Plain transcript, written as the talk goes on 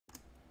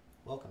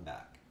Welcome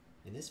back.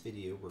 In this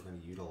video, we're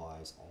going to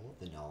utilize all of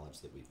the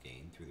knowledge that we've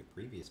gained through the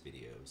previous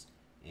videos,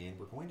 and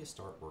we're going to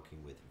start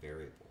working with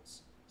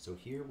variables. So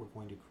here we're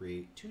going to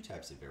create two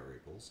types of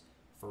variables.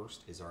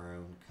 First is our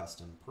own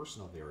custom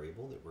personal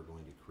variable that we're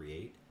going to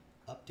create,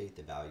 update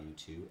the value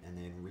to, and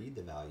then read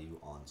the value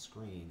on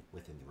screen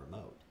within the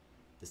remote.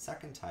 The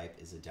second type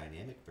is a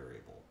dynamic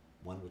variable,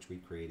 one which we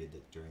created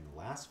during the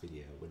last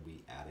video when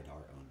we added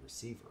our own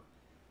receiver.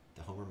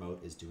 The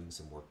HomeRemote is doing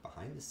some work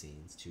behind the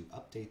scenes to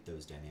update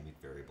those dynamic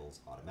variables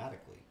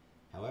automatically.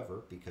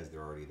 However, because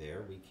they're already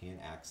there, we can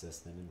access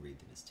them and read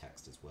them as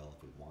text as well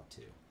if we want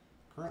to.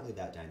 Currently,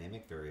 that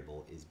dynamic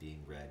variable is being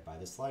read by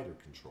the slider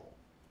control.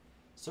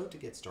 So to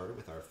get started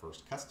with our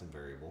first custom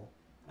variable,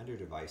 under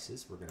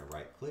Devices, we're going to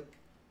right-click,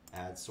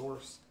 Add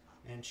Source,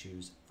 and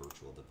choose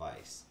Virtual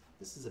Device.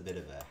 This is a bit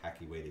of a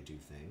hacky way to do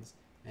things,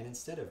 and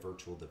instead of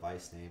virtual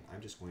device name,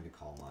 I'm just going to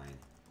call mine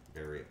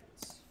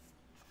Variables.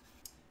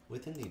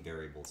 Within the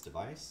Variables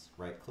device,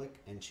 right-click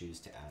and choose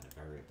to add a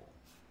variable.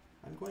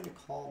 I'm going to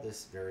call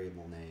this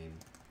variable name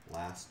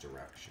Last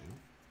Direction.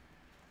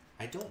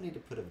 I don't need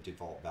to put a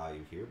default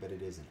value here, but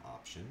it is an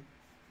option,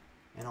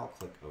 and I'll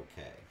click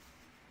OK.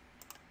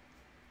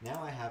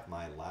 Now I have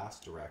my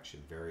Last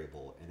Direction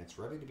variable, and it's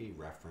ready to be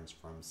referenced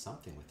from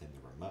something within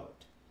the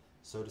remote.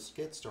 So to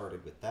get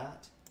started with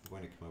that, I'm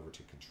going to come over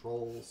to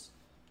Controls,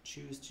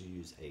 choose to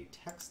use a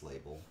text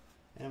label,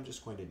 and I'm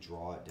just going to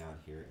draw it down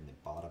here in the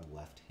bottom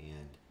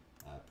left-hand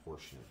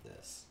portion of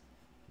this.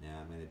 Now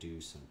I'm going to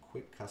do some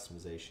quick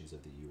customizations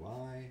of the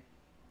UI,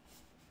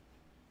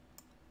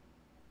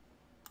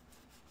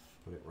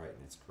 put it right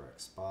in its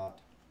correct spot,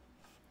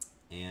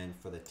 and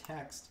for the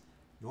text,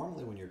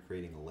 normally when you're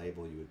creating a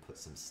label you would put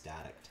some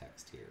static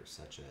text here,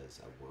 such as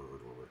a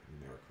word or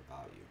numerical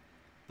value.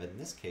 But in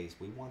this case,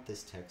 we want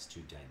this text to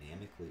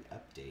dynamically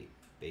update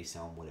based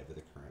on whatever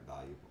the current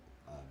value,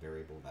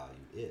 variable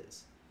value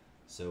is.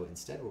 So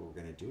instead what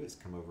we're going to do is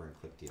come over and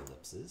click the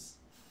ellipses,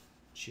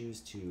 choose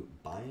to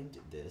bind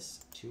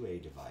this to a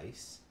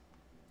device,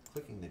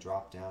 clicking the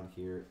drop down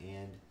here,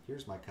 and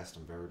here's my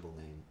custom variable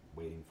name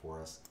waiting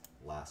for us,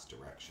 Last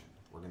Direction.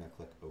 We're going to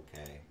click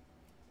OK.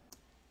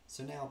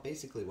 So now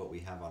basically what we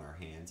have on our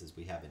hands is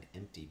we have an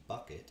empty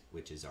bucket,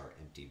 which is our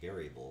empty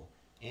variable,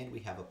 and we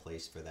have a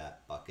place for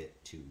that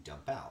bucket to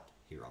dump out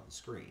here on the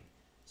screen.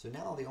 So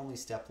now the only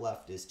step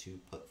left is to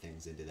put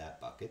things into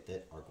that bucket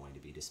that are going to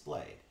be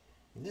displayed.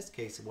 In this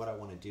case, what I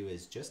want to do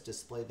is just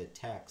display the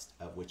text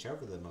of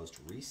whichever the most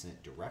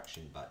recent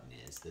direction button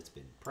is that's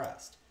been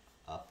pressed,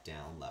 up,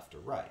 down, left, or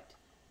right.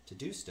 To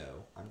do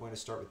so, I'm going to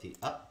start with the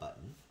up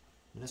button.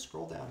 I'm going to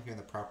scroll down here in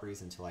the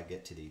properties until I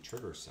get to the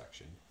trigger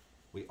section.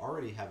 We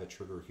already have a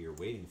trigger here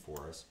waiting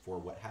for us for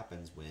what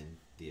happens when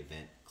the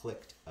event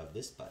clicked of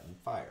this button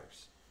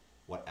fires.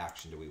 What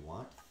action do we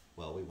want?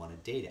 Well, we want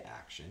a data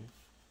action,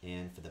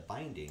 and for the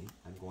binding,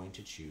 I'm going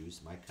to choose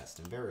my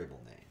custom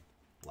variable name,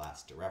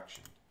 Last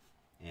Direction.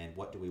 And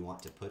what do we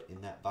want to put in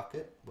that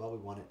bucket? Well, we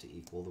want it to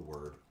equal the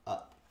word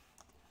up.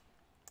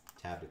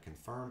 Tab to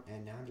confirm,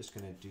 and now I'm just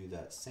going to do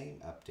that same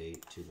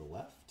update to the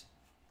left.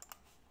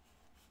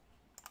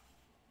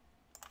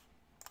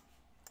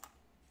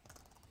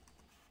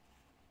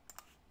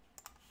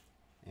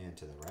 And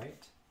to the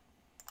right.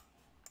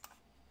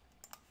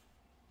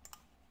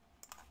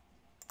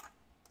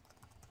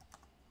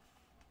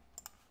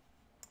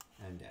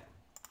 And down.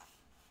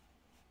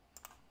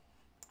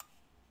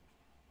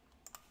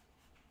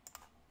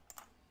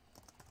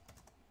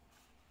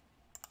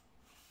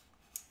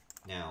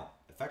 Now,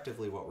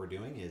 effectively what we're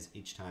doing is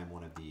each time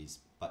one of these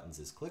buttons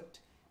is clicked,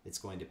 it's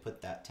going to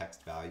put that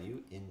text value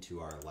into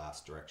our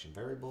Last Direction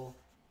variable,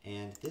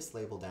 and this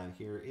label down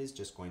here is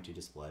just going to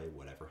display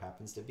whatever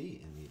happens to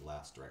be in the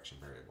Last Direction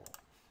variable.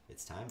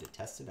 It's time to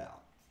test it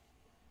out.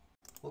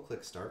 We'll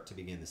click Start to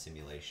begin the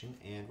simulation,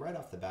 and right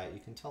off the bat you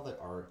can tell that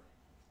our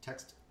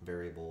text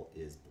variable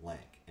is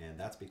blank, and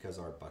that's because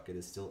our bucket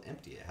is still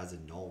empty. It has a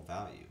null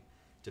value.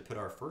 To put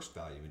our first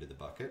value into the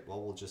bucket, well,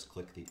 we'll just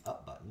click the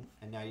up button,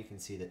 and now you can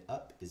see that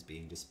up is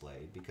being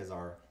displayed because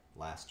our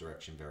Last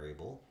Direction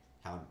variable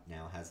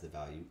now has the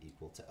value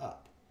equal to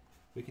up.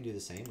 We can do the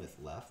same with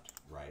left,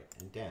 right,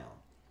 and down.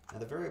 Now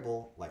the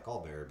variable, like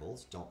all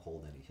variables, don't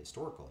hold any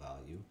historical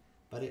value,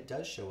 but it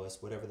does show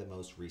us whatever the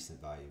most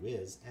recent value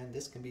is, and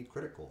this can be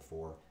critical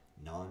for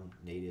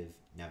non-native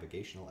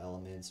navigational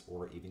elements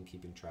or even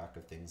keeping track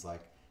of things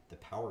like the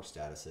power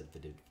status of the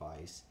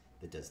device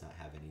that does not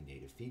have any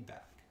native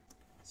feedback.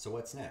 So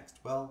what's next?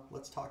 Well,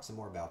 let's talk some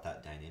more about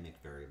that dynamic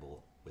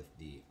variable with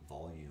the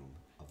volume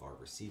of our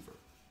receiver.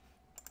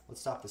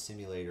 Let's stop the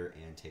simulator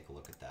and take a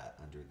look at that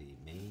under the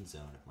main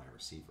zone of my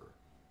receiver.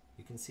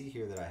 You can see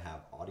here that I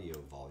have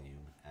audio volume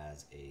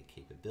as a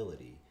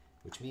capability,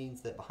 which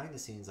means that behind the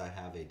scenes I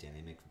have a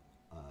dynamic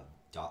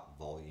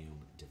 .volume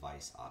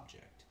device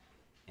object.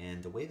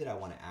 And the way that I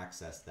want to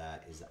access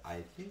that is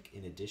I think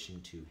in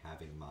addition to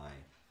having my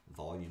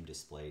volume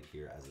displayed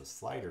here as a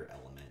slider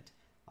element,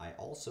 I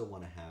also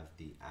want to have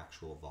the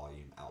actual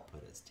volume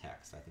output as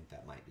text. I think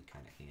that might be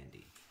kind of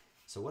handy.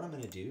 So what I'm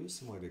going to do,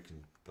 similar to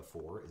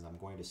before, is I'm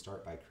going to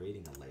start by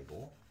creating a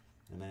label.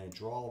 I'm going to to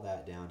draw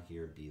that down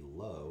here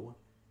below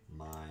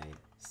my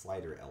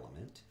slider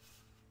element.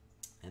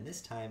 And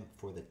this time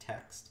for the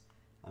text,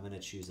 I'm going to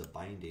choose a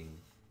binding,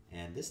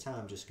 and this time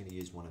I'm just going to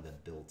use one of the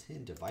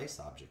built-in device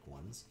object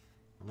ones.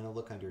 I'm going to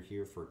look under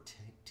here for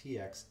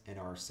TX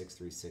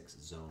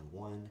NR636 Zone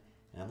 1,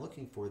 and I'm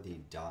looking for the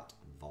dot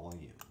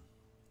volume.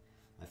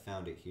 I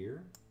found it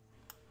here.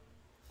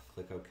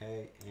 Click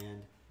OK,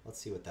 and let's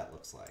see what that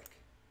looks like.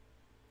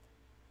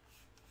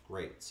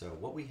 Great, so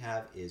what we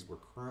have is we're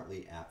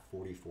currently at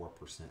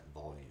 44%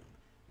 volume.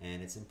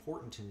 And it's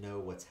important to know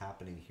what's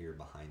happening here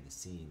behind the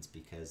scenes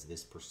because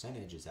this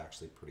percentage is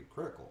actually pretty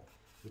critical.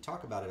 We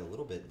talked about it a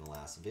little bit in the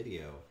last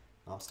video.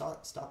 I'll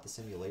stop the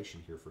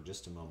simulation here for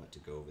just a moment to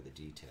go over the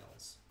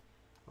details.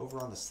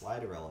 Over on the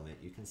slider element,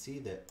 you can see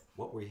that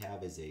what we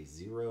have is a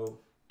 0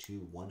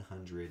 to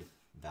 100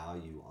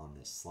 value on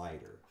this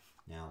slider.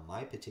 Now,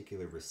 my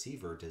particular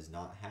receiver does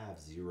not have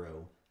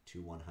 0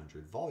 to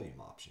 100 volume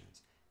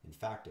options. In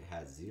fact, it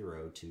has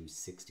 0 to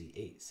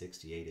 68.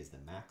 68 is the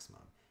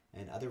maximum.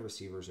 And other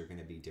receivers are going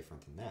to be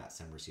different than that.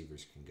 Some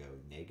receivers can go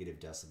negative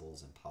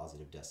decibels and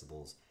positive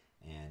decibels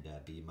and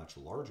be much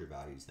larger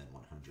values than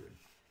 100.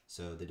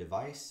 So the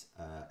device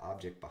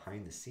object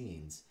behind the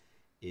scenes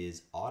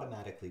is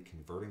automatically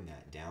converting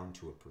that down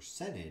to a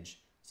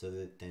percentage so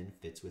that it then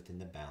fits within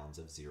the bounds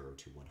of 0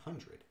 to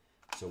 100.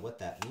 So what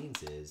that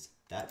means is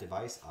that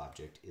device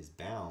object is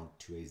bound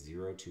to a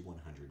 0 to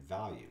 100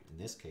 value. In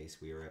this case,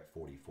 we are at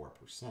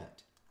 44%.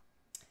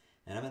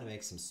 And I'm going to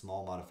make some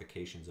small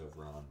modifications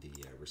over on the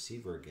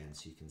receiver again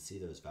so you can see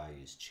those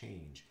values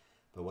change.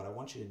 But what I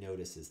want you to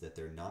notice is that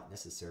they're not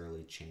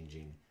necessarily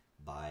changing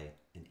by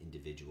an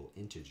individual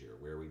integer,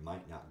 where we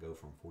might not go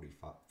from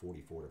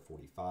 44 to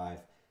 45.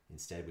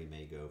 Instead, we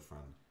may go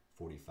from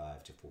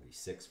 45 to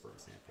 46, for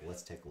example.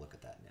 Let's take a look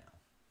at that now.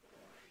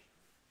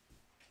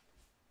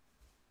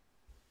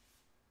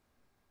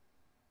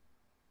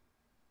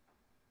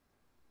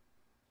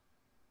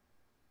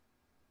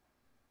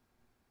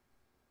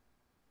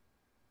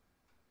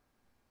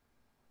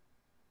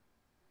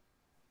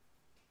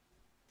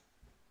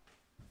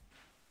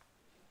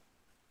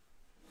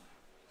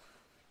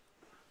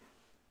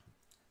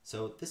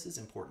 So this is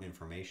important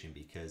information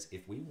because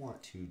if we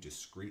want to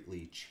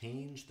discretely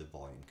change the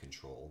volume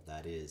control,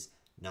 that is,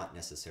 not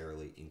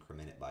necessarily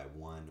increment it by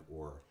 1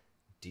 or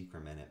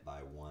decrement it by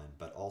 1,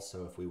 but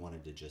also if we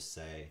wanted to just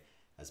say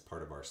as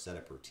part of our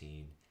setup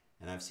routine,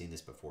 and I've seen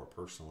this before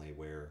personally,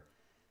 where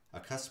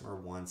a customer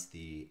wants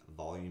the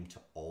volume to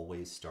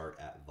always start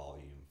at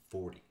volume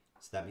 40.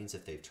 So that means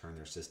if they've turned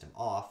their system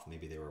off,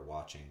 maybe they were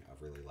watching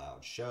a really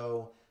loud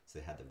show, so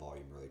they had the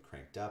volume really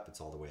cranked up,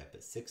 it's all the way up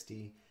at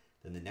 60.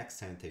 Then the next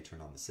time they turn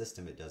on the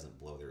system, it doesn't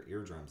blow their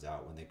eardrums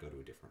out when they go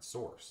to a different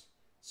source.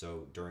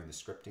 So during the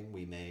scripting,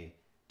 we may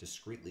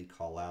discretely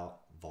call out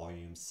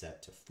volume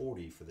set to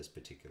 40 for this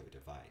particular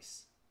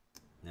device.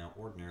 Now,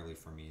 ordinarily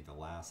for me, the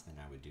last thing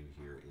I would do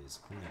here is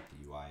clean up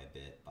the UI a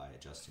bit by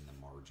adjusting the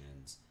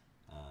margins,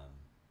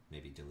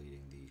 maybe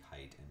deleting the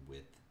height and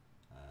width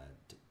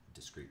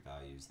discrete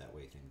values. That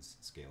way things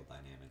scale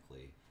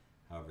dynamically.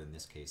 However, in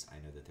this case,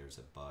 I know that there's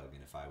a bug,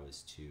 and if I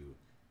was to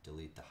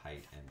delete the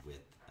height and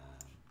width,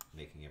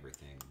 making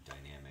everything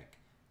dynamic,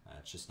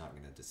 it's just not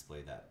going to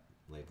display that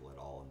label at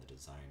all in the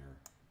designer.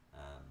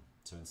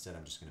 So instead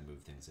I'm just going to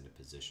move things into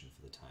position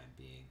for the time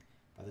being.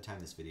 By the time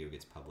this video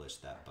gets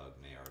published, that bug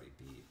may already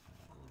be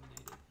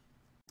eliminated.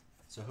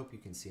 So I hope you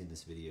can see in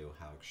this video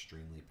how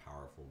extremely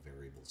powerful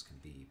variables can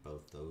be,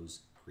 both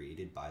those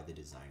created by the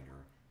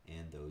designer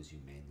and those you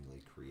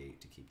manually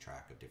create to keep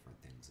track of different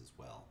things as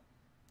well.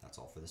 That's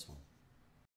all for this one.